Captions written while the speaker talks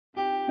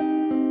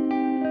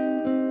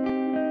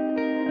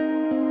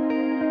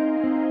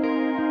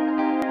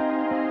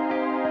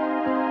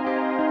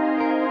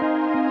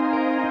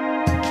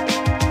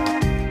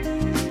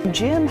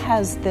Jim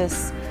has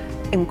this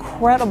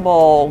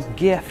incredible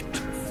gift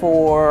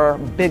for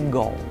big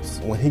goals.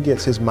 When he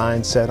gets his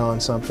mind set on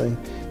something,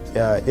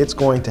 it's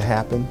going to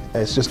happen.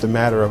 It's just a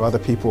matter of other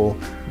people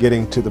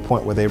getting to the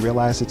point where they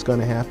realize it's going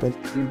to happen.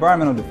 The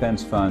Environmental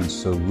Defense Fund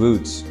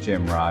salutes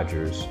Jim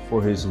Rogers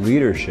for his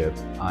leadership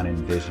on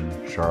Envision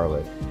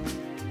Charlotte.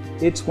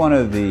 It's one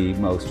of the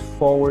most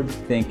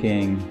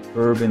forward-thinking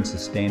urban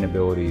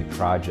sustainability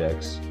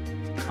projects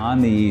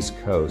on the East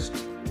Coast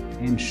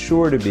and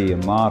sure to be a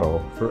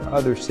model for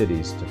other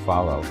cities to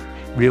follow.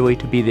 Really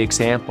to be the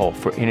example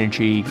for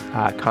energy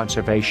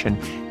conservation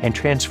and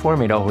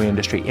transforming the whole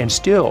industry and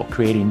still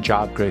creating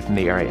job growth in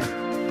the area.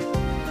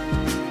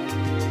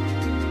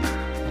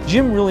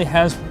 Jim really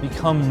has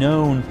become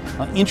known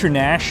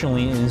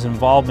internationally in his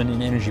involvement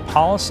in energy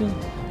policy,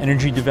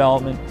 energy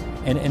development,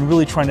 and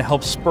really trying to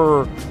help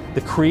spur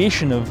the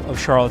creation of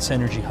Charlotte's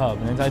energy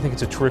hub. And I think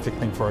it's a terrific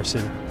thing for our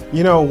city.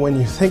 You know, when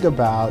you think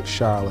about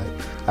Charlotte,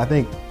 I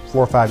think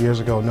 4 or 5 years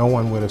ago, no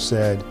one would have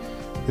said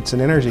it's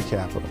an energy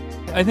capital.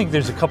 I think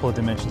there's a couple of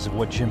dimensions of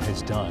what Jim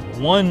has done.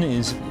 One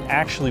is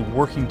actually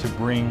working to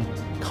bring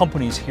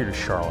companies here to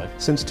Charlotte.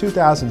 Since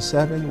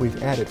 2007,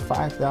 we've added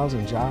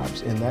 5,000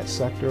 jobs in that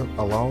sector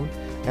alone,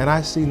 and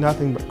I see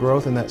nothing but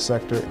growth in that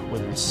sector.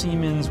 Whether it's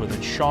Siemens, whether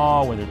it's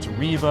Shaw, whether it's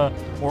Areva,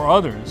 or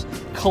others,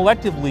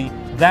 collectively,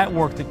 that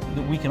work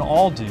that we can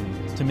all do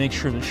to make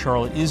sure that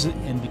Charlotte is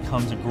and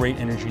becomes a great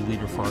energy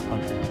leader for our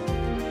country.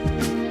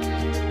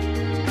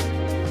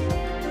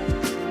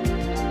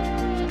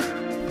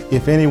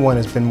 If anyone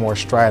has been more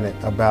strident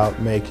about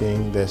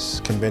making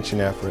this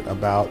convention effort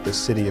about the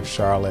city of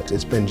Charlotte,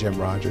 it's been Jim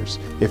Rogers.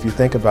 If you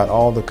think about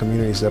all the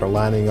communities that are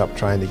lining up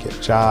trying to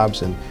get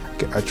jobs and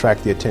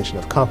attract the attention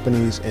of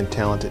companies and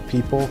talented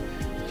people,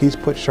 he's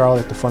put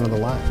Charlotte at the front of the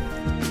line.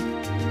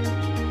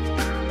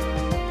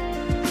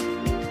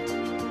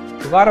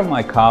 A lot of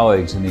my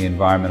colleagues in the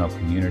environmental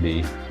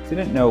community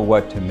didn't know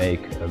what to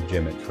make of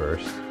Jim at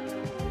first.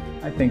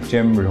 I think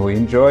Jim really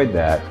enjoyed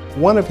that.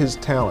 One of his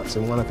talents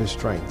and one of his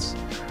strengths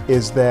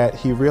is that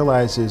he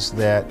realizes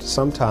that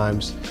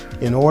sometimes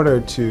in order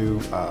to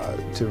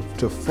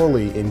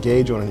fully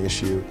engage on an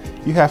issue,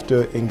 you have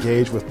to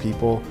engage with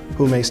people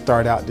who may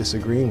start out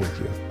disagreeing with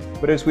you.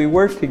 But as we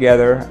worked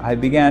together, I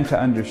began to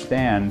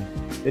understand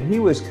that he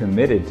was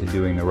committed to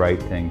doing the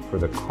right thing for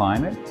the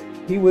climate.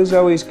 He was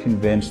always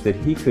convinced that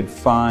he could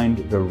find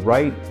the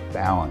right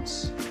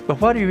balance. But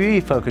what he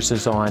really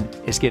focuses on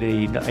is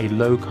getting a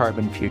low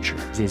carbon future.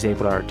 He's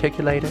able to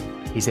articulate it,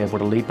 he's able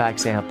to lead by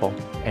example,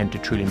 and to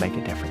truly make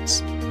a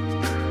difference.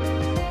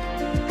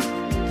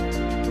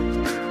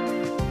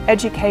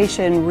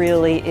 Education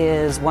really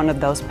is one of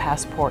those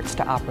passports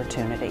to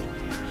opportunity.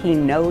 He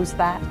knows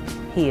that,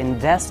 he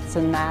invests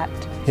in that.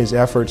 His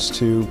efforts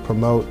to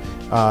promote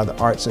the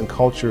arts and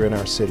culture in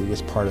our city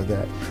is part of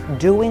that.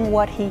 Doing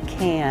what he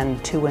can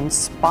to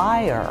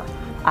inspire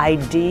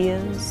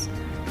ideas,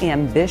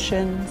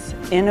 ambitions,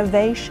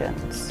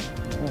 innovations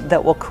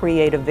that will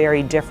create a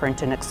very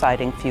different and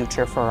exciting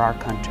future for our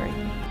country.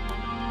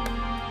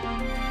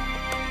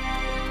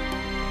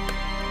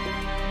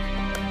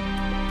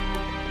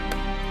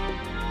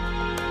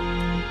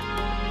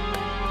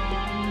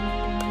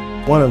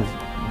 One of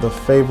the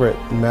favorite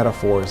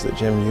metaphors that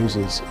Jim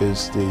uses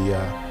is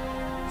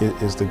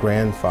the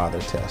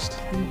grandfather test,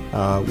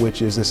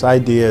 which is this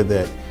idea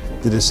that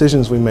the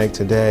decisions we make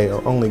today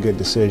are only good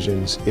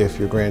decisions if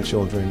your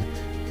grandchildren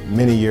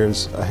many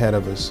years ahead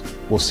of us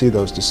will see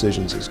those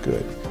decisions as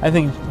good. I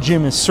think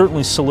Jim has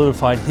certainly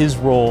solidified his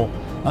role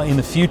in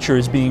the future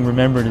as being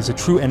remembered as a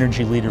true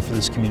energy leader for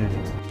this community.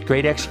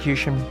 Great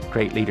execution,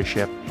 great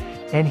leadership,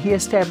 and he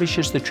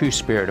establishes the true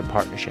spirit of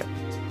partnership.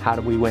 How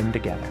do we win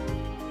together?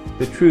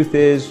 The truth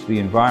is, the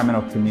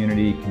environmental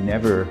community can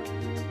never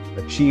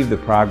achieve the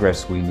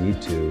progress we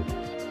need to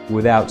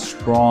without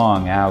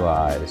strong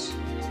allies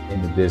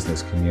in the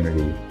business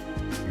community.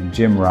 And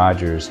Jim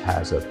Rogers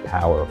has a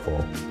powerful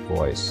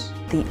voice.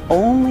 The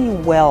only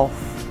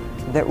wealth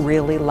that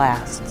really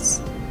lasts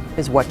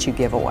is what you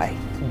give away.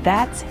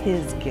 That's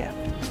his gift.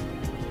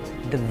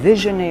 The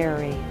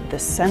visionary, the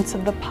sense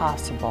of the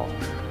possible,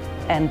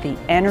 and the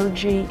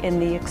energy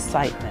and the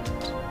excitement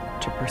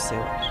to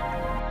pursue it.